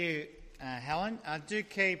Thank you, Helen. Do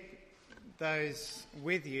keep those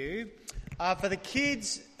with you. For the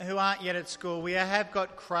kids who aren't yet at school, we have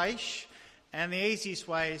got creche, and the easiest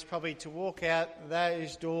way is probably to walk out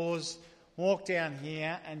those doors, walk down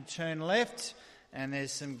here and turn left, and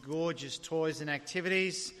there's some gorgeous toys and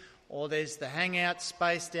activities, or there's the hangout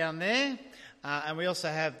space down there, and we also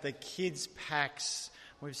have the kids packs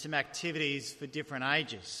with some activities for different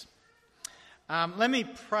ages. Let me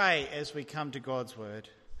pray as we come to God's Word.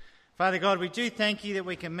 Father God, we do thank you that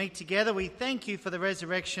we can meet together. We thank you for the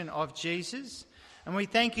resurrection of Jesus, and we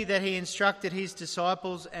thank you that he instructed his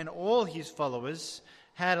disciples and all his followers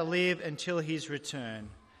how to live until his return.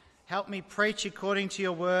 Help me preach according to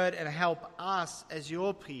your word and help us as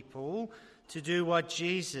your people to do what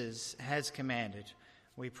Jesus has commanded.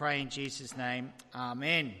 We pray in Jesus' name.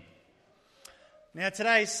 Amen. Now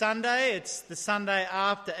today's Sunday. It's the Sunday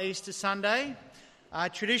after Easter Sunday.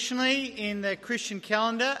 Traditionally in the Christian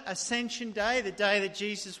calendar, Ascension Day, the day that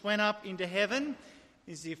Jesus went up into heaven,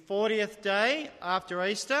 is the 40th day after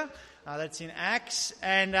Easter. That's in Acts.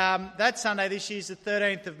 And that Sunday this year is the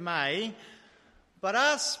 13th of May. But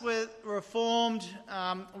us, we're Reformed,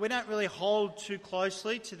 we don't really hold too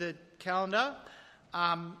closely to the calendar.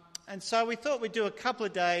 And so we thought we'd do a couple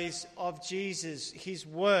of days of Jesus, his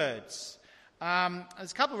words.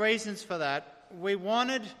 There's a couple of reasons for that. We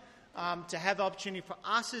wanted to have the opportunity for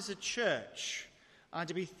us as a church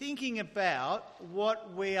to be thinking about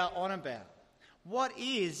what we are on about. What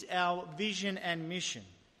is our vision and mission?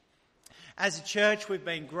 As a church, we've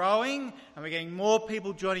been growing and we're getting more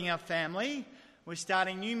people joining our family. We're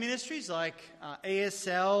starting new ministries like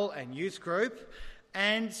ESL and youth group,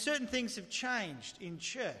 and certain things have changed in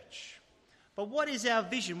church. But what is our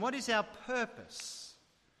vision? What is our purpose?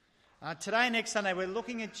 Today, next Sunday, we're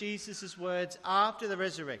looking at Jesus' words after the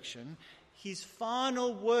resurrection, his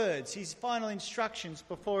final words, his final instructions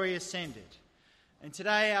before he ascended. And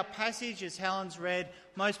today, our passage, as Helen's read,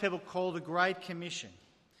 most people call the Great Commission.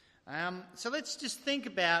 So let's just think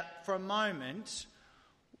about, for a moment,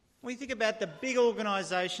 when we think about the big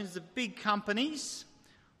organisations, the big companies,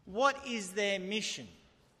 what is their mission?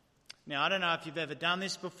 Now, I don't know if you've ever done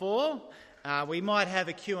this before. We might have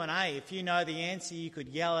a Q&A. If you know the answer, you could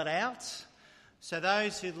yell it out. So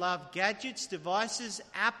those who love gadgets, devices,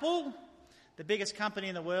 Apple, the biggest company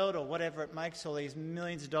in the world, or whatever it makes all these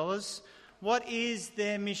millions of dollars, what is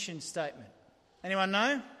their mission statement? Anyone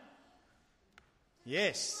know?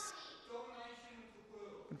 Yes.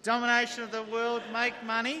 Domination of the world, make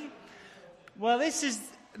money. Well, this is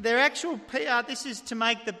their actual PR. This is to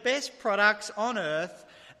make the best products on earth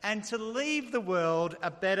and to leave the world a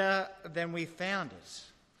better than we found it.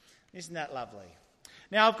 Isn't that lovely?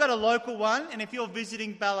 Now, I've got a local one, and if you're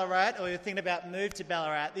visiting Ballarat or you're thinking about move to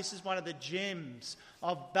Ballarat, this is one of the gems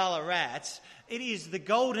of Ballarat. It is the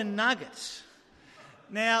Golden Nugget.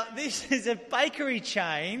 Now, this is a bakery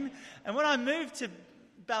chain, and when I moved to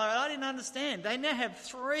Ballarat, I didn't understand. They now have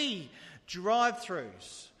 3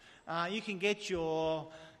 drive-thrus. You can get your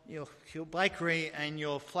bakery and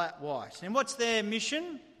your flat white. And what's their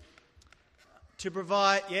mission? To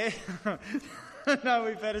provide... Yeah? No,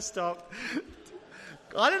 we better stop.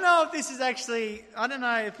 I don't know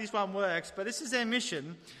if this one works, but this is their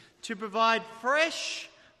mission: to provide fresh,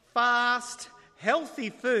 fast, healthy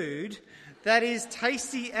food that is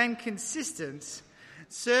tasty and consistent,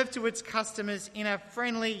 served to its customers in a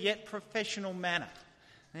friendly yet professional manner.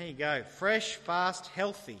 There you go. Fresh, fast,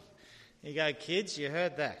 healthy. There you go, kids. You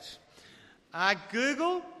heard that.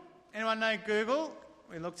 Google. Anyone know Google?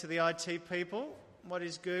 We look to the IT people. What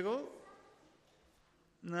is Google?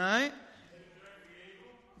 No?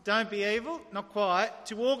 Don't be evil. Not quite.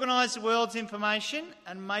 To organise the world's information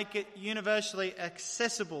and make it universally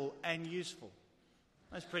accessible and useful.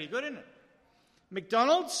 That's pretty good, isn't it?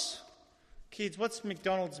 McDonald's. Kids, what's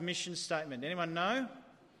McDonald's mission statement? Anyone know?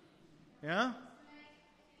 Yeah?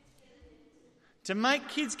 To make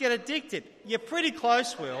kids get addicted. You're pretty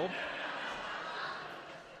close, Will.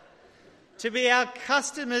 To be our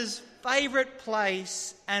customers' favourite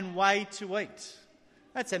place and way to eat.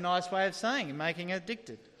 That's a nice way of saying it, making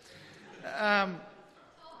addicted.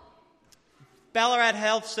 Ballarat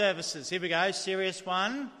Health Services. Here we go, serious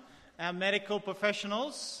one. Our medical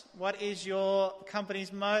professionals. What is your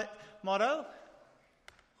company's motto?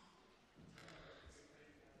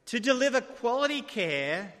 To deliver quality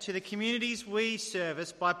care to the communities we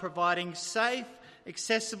service by providing safe,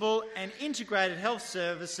 accessible and integrated health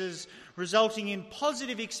services resulting in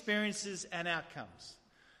positive experiences and outcomes.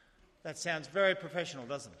 That sounds very professional,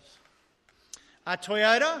 doesn't it?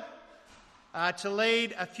 Toyota, to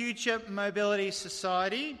lead a future mobility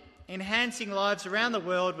society enhancing lives around the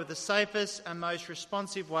world with the safest and most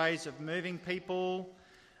responsive ways of moving people.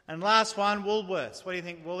 And last one, Woolworths. What do you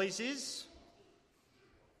think Woolies is?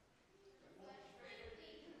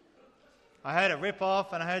 I heard a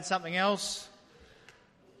rip-off and I heard something else.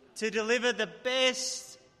 To deliver the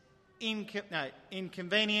best in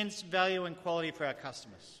convenience, value and quality for our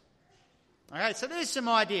customers. Okay, so there's some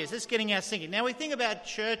ideas. That's getting us thinking. Now we think about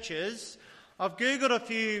churches. I've Googled a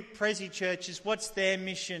few Prezi churches. What's their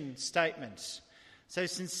mission statements? So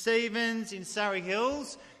St Stephen's in Surrey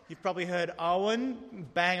Hills. You've probably heard Owen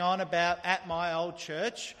bang on about at my old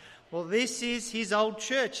church. Well, this is his old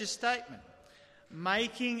church's statement.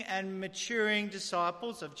 Making and maturing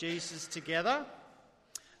disciples of Jesus together.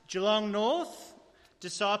 Geelong North,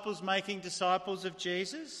 disciples making disciples of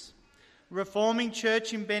Jesus. Reforming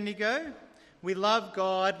Church in Bendigo, we love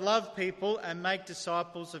God, love people and make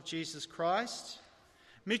disciples of Jesus Christ.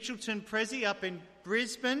 Mitchelton Prezi up in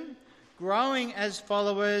Brisbane, growing as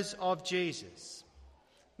followers of Jesus.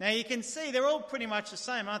 Now you can see they're all pretty much the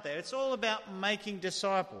same, aren't they? It's all about making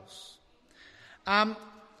disciples.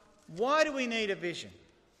 Why do we need a vision?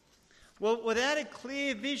 Well, without a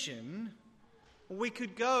clear vision, we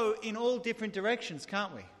could go in all different directions,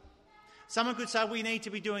 can't we? Someone could say, we need to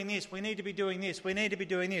be doing this, we need to be doing this, we need to be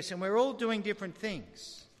doing this, and we're all doing different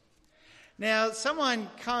things. Now, someone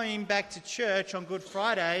coming back to church on Good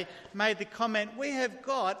Friday made the comment, we have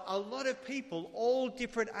got a lot of people, all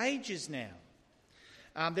different ages now.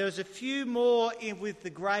 There was a few more with the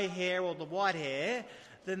grey hair or the white hair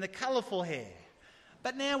than the colourful hair.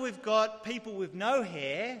 But now we've got people with no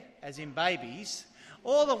hair, as in babies,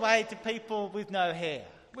 all the way to people with no hair.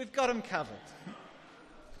 We've got them covered.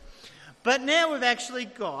 But now we've actually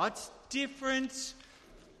got different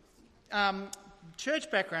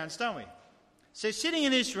church backgrounds, don't we? So sitting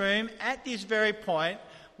in this room at this very point,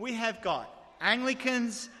 we have got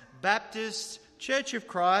Anglicans, Baptists, Church of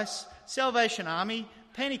Christ, Salvation Army,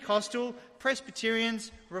 Pentecostal,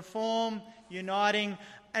 Presbyterians, Reform, Uniting,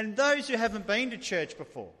 and those who haven't been to church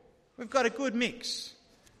before. We've got a good mix.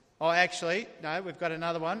 Oh, actually, no, we've got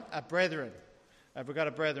another one, a Brethren. We've got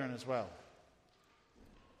a Brethren as well.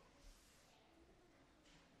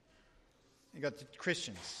 You've got the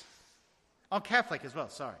Christians. Oh, Catholic as well,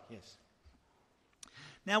 sorry, yes.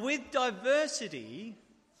 Now, with diversity,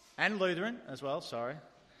 and Lutheran as well, sorry.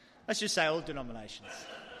 Let's just say all denominations.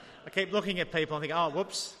 I keep looking at people and think, oh,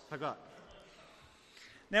 whoops, forgot.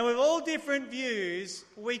 Now, with all different views,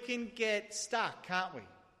 we can get stuck, can't we?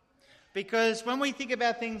 Because when we think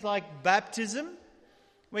about things like baptism,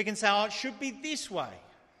 we can say, oh, it should be this way.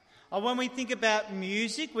 Or when we think about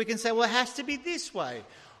music, we can say, well, it has to be this way.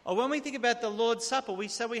 Or when we think about the Lord's Supper, we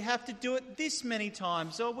say we have to do it this many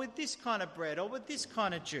times, or with this kind of bread, or with this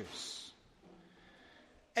kind of juice.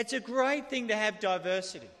 It's a great thing to have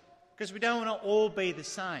diversity, because we don't want to all be the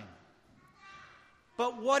same.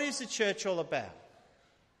 But what is the church all about?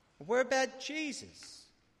 We're about Jesus.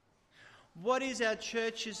 What is our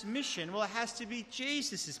church's mission? Well, it has to be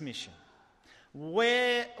Jesus' mission.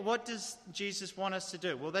 What does Jesus want us to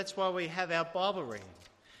do? Well, that's why we have our Bible reading.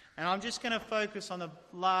 And I'm just going to focus on the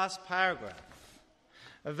last paragraph.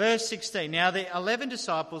 Verse 16. Now the 11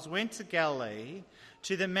 disciples went to Galilee,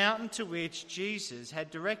 to the mountain to which Jesus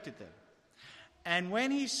had directed them. And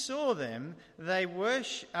when he saw them,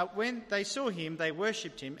 when they saw him, they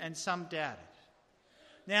worshipped him, and some doubted.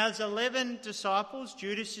 Now there's 11 disciples,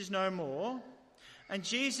 Judas is no more, and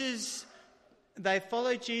they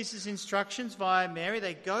follow Jesus' instructions via Mary.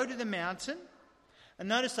 They go to the mountain, and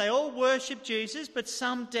notice they all worship Jesus, but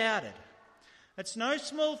some doubted. It's no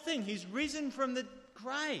small thing. He's risen from the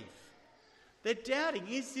grave. They're doubting,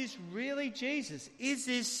 is this really Jesus? Is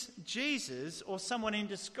this Jesus or someone in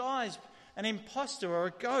disguise, an imposter or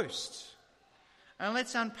a ghost? And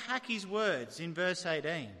let's unpack his words in verse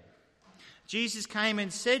 18. Jesus came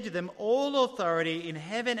and said to them, all authority in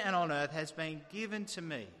heaven and on earth has been given to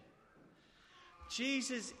me.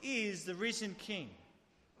 Jesus is the risen King.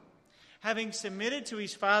 Having submitted to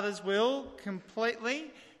his Father's will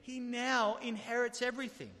completely, he now inherits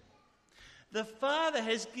everything. The Father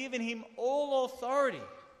has given him all authority,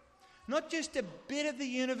 not just a bit of the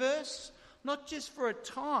universe, not just for a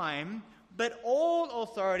time, but all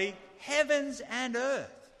authority, heavens and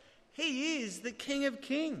earth. He is the King of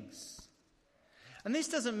Kings. And this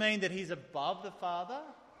doesn't mean that he's above the Father.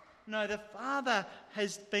 No, the Father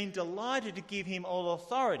has been delighted to give him all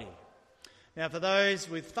authority. Now, for those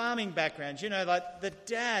with farming backgrounds, like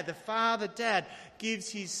the father gives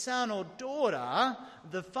his son or daughter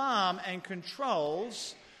the farm and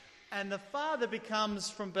controls, and the father becomes,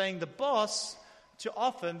 from being the boss, to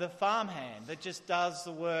often the farmhand that just does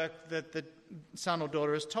the work that son or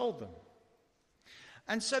daughter has told them.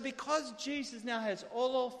 And so because Jesus now has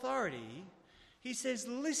all authority, he says,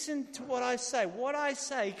 listen to what I say. What I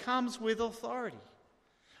say comes with authority.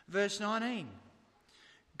 Verse 19.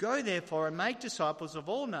 Go therefore and make disciples of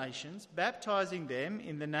all nations, baptizing them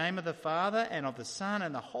in the name of the Father and of the Son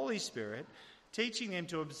and the Holy Spirit, teaching them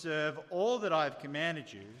to observe all that I have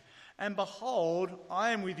commanded you. And behold,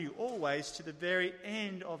 I am with you always to the very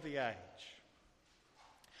end of the age.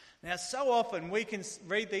 Now, so often we can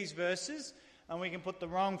read these verses and we can put the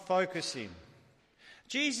wrong focus in.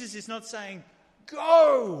 Jesus is not saying,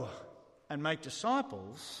 go and make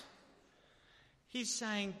disciples. He's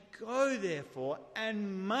saying, go therefore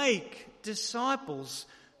and make disciples.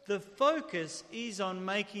 The focus is on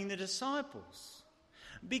making the disciples.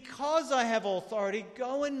 Because I have authority,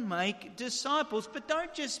 go and make disciples. But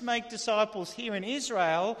don't just make disciples here in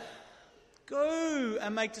Israel. Go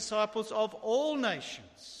and make disciples of all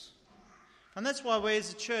nations. And that's why we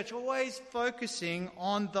as a church are always focusing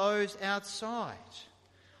on those outside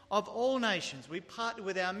of all nations. We partner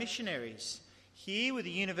with our missionaries here with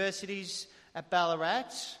the universities at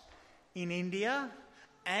Ballarat, in India,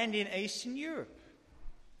 and in Eastern Europe.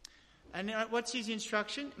 And what's his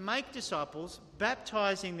instruction? Make disciples,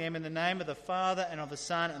 baptizing them in the name of the Father and of the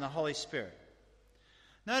Son and the Holy Spirit.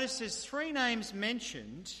 Notice there's 3 names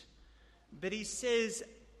mentioned, but he says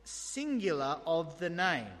singular of the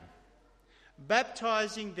name.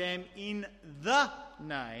 Baptizing them in the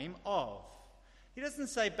name of. He doesn't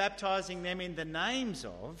say baptizing them in the names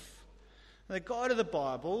of. The God of the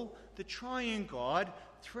Bible, the triune God,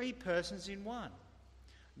 3 persons in one.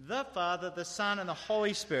 The Father, the Son and the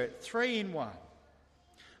Holy Spirit, 3 in one.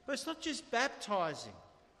 But it's not just baptizing.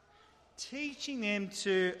 Teaching them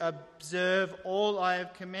to observe all I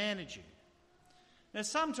have commanded you. Now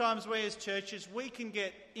sometimes we as churches, we can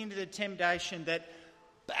get into the temptation that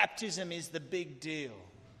baptism is the big deal.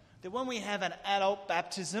 That when we have an adult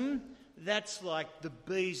baptism, that's like the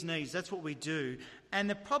bee's knees. That's what we do. And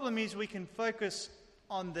the problem is we can focus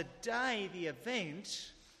on the day, the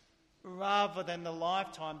event, rather than the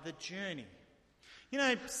lifetime, the journey. You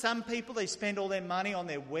know, some people, they spend all their money on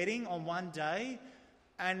their wedding on one day,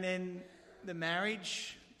 and then the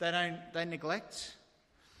marriage, they neglect.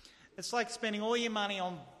 It's like spending all your money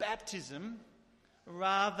on baptism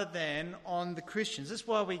rather than on the Christians. That's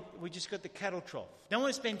why we just got the cattle trough. Don't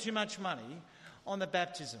want to spend too much money on the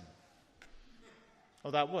baptism.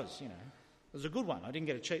 Although it was a good one. I didn't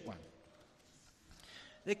get a cheap one.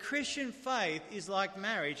 The Christian faith is like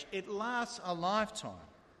marriage. It lasts a lifetime.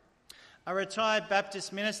 A retired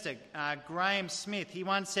Baptist minister, Graham Smith, he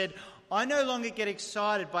once said, I no longer get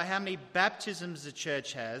excited by how many baptisms the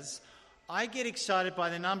church has. I get excited by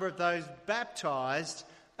the number of those baptised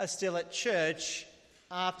are still at church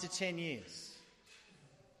after 10 years.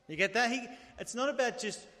 You get that? It's not about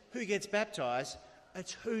just who gets baptised,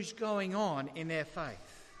 it's who's going on in their faith.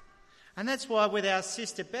 And that's why with our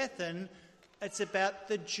sister Bethan, it's about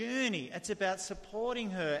the journey. It's about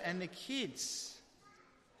supporting her and the kids.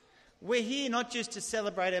 We're here not just to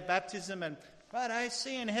celebrate our baptism and, righto,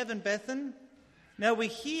 see you in heaven, Bethan. No, we're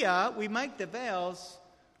here, we make the vows,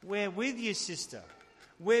 we're with you, sister.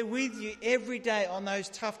 We're with you every day on those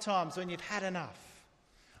tough times when you've had enough.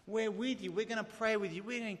 We're with you, we're going to pray with you,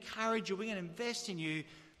 we're going to encourage you, we're going to invest in you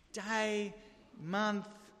day, month,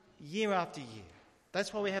 year after year.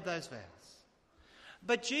 That's why we have those vows.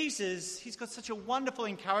 But Jesus, he's got such a wonderful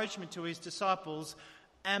encouragement to his disciples.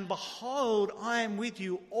 And behold, I am with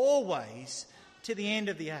you always to the end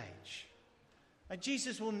of the age. And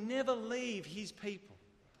Jesus will never leave his people.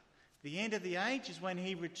 The end of the age is when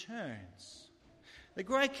he returns. The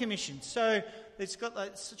Great Commission. So it's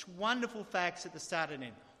got such wonderful facts at the start and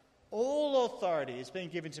end. All authority has been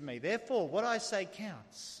given to me. Therefore, what I say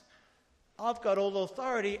counts. I've got all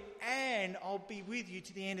authority and I'll be with you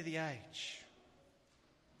to the end of the age.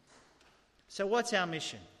 So what's our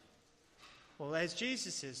mission? Well, as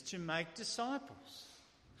Jesus says, to make disciples,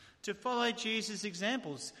 to follow Jesus'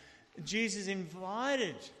 examples. Jesus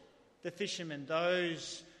invited the fishermen,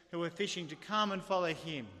 those who were fishing, to come and follow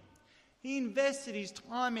him. He invested his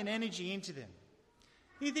time and energy into them.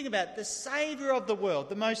 You think about it, the Saviour of the world,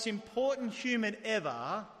 the most important human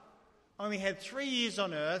ever, only had 3 years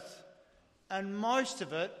on earth, and most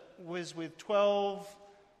of it was with 12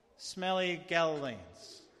 smelly Galileans.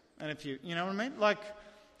 And a few, you know what I mean? Like,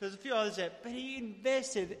 there's a few others there. But he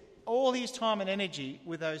invested all his time and energy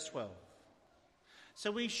with those 12.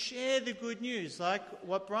 So we share the good news, like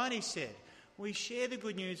what Bryony said. We share the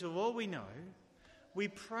good news of all we know. We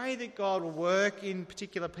pray that God will work in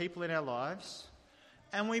particular people in our lives.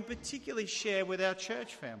 And we particularly share with our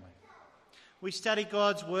church family. We study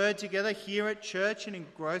God's Word together here at church and in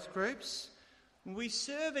growth groups. We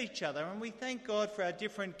serve each other and we thank God for our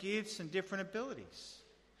different gifts and different abilities.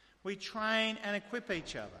 We train and equip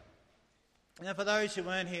each other. Now, for those who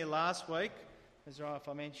weren't here last week, is it all right if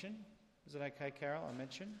I mention? Is it okay, Carol, I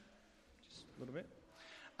mention? Just a little bit.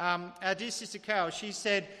 Our dear sister Carol, she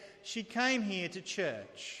said she came here to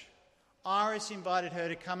church. Iris invited her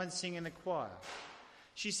to come and sing in the choir.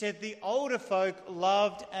 She said the older folk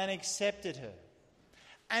loved and accepted her.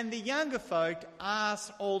 And the younger folk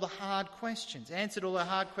asked all the hard questions, answered all the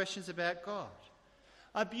hard questions about God.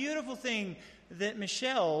 A beautiful thing that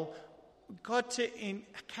Michelle got to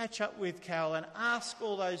catch up with Carol and ask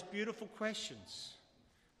all those beautiful questions.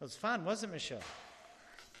 It was fun, wasn't it, Michelle?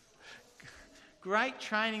 Great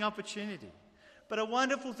training opportunity. But a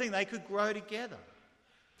wonderful thing, they could grow together.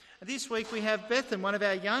 This week we have Bethan, one of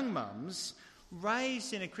our young mums,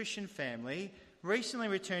 raised in a Christian family, recently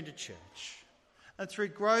returned to church. And through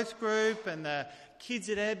growth group and the kids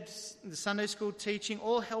at EBS, the Sunday school teaching,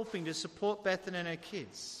 all helping to support Bethan and her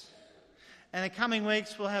kids. And in the coming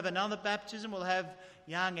weeks we'll have another baptism. We'll have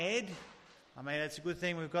young Ed. I mean, it's a good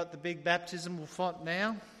thing we've got the big baptismal font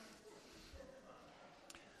now.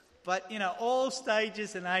 But, all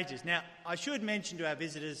stages and ages. Now, I should mention to our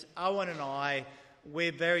visitors, Owen and I,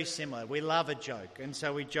 we're very similar. We love a joke, and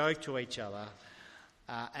so we joke to each other.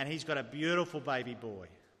 And he's got a beautiful baby boy.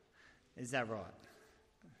 Is that right?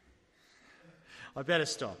 I better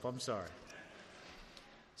stop. I'm sorry.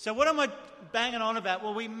 So what am I banging on about?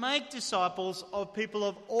 Well, we make disciples of people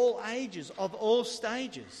of all ages, of all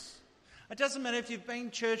stages. It doesn't matter if you've been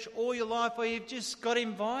in church all your life or you've just got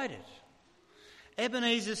invited.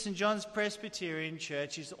 Ebenezer St John's Presbyterian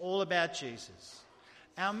Church is all about Jesus.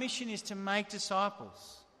 Our mission is to make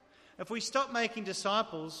disciples. If we stop making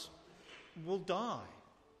disciples, we'll die.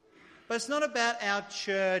 But it's not about our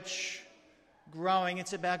church growing,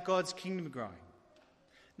 it's about God's kingdom growing.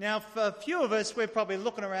 Now, for a few of us, we're probably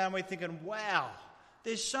looking around, we're thinking, wow,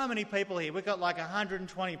 there's so many people here. We've got like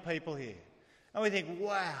 120 people here. And we think,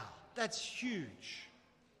 wow, that's huge.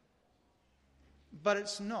 But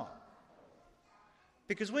it's not.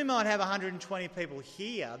 Because we might have 120 people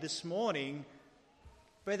here this morning,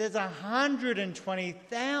 but there's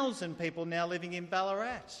 120,000 people now living in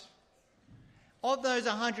Ballarat. Of those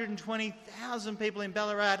 120,000 people in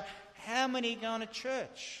Ballarat, how many are going to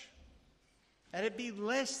church? And it'd be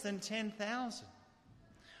less than 10,000.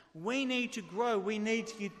 We need to grow. We need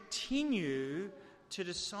to continue to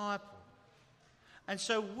disciple. And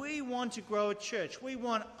so we want to grow a church. We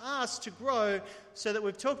want us to grow so that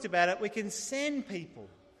we've talked about it. We can send people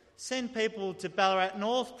to Ballarat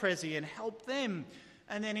North Prezi and help them.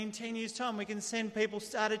 And then in 10 years' time, we can send people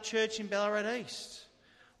start a church in Ballarat East.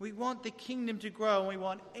 We want the kingdom to grow, and we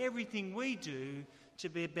want everything we do to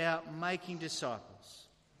be about making disciples.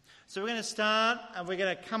 So we're going to start, and we're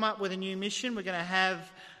going to come up with a new mission. We're going to have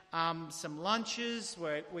some lunches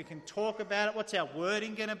where we can talk about it. What's our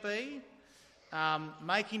wording going to be?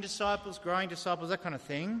 Making disciples, growing disciples, that kind of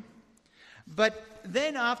thing. But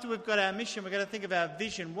then after we've got our mission, we're going to think of our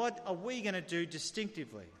vision. What are we going to do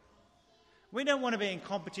distinctively? We don't want to be in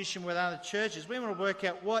competition with other churches. We want to work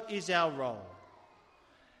out what is our role.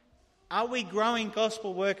 Are we growing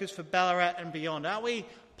gospel workers for Ballarat and beyond? Are we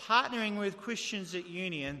partnering with Christians at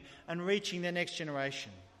Union and reaching the next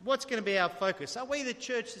generation? What's going to be our focus? Are we the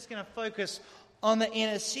church that's going to focus on the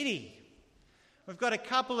inner city? We've got a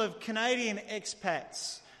couple of Canadian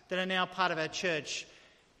expats that are now part of our church.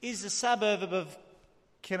 Is the suburb of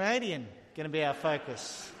Canadian going to be our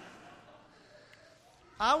focus?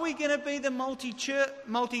 Are we going to be the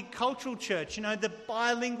multicultural church, the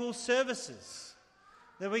bilingual services,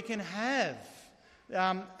 that we can have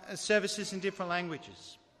services in different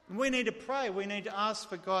languages? We need to pray. We need to ask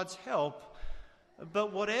for God's help.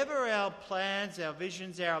 But whatever our plans, our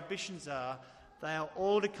visions, our ambitions are, they are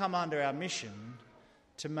all to come under our mission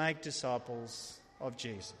to make disciples of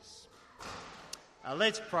Jesus.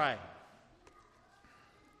 Let's pray.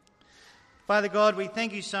 Father God, we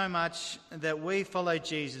thank you so much that we follow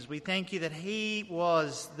Jesus. We thank you that he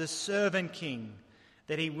was the servant king,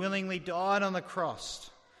 that he willingly died on the cross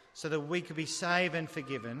so that we could be saved and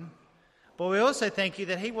forgiven. But we also thank you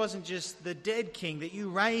that he wasn't just the dead king, that you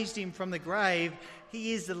raised him from the grave.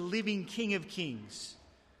 He is the living King of Kings.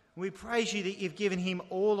 We praise you that you've given him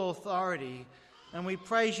all authority, and we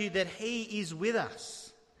praise you that he is with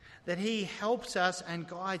us, that he helps us and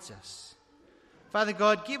guides us. Father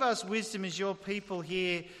God, give us wisdom as your people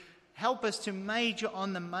here. Help us to major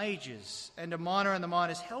on the majors and to minor on the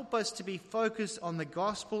minors. Help us to be focused on the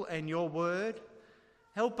gospel and your word.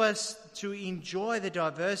 Help us to enjoy the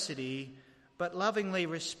diversity, but lovingly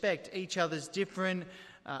respect each other's different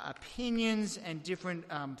opinions and different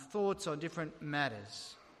thoughts on different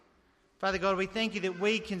matters. Father God, we thank you that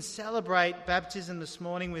we can celebrate baptism this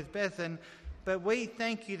morning with Bethan, but we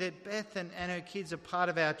thank you that Bethan and her kids are part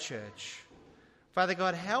of our church. Father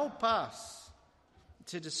God, help us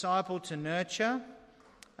to disciple, to nurture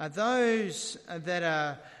those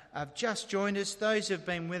that have just joined us, those who have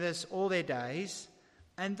been with us all their days,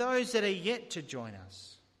 and those that are yet to join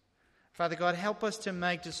us. Father God, help us to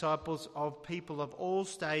make disciples of people of all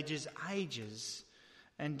stages, ages,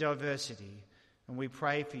 and diversity. And we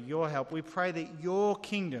pray for your help. We pray that your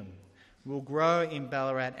kingdom will grow in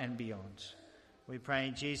Ballarat and beyond. We pray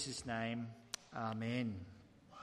in Jesus' name. Amen.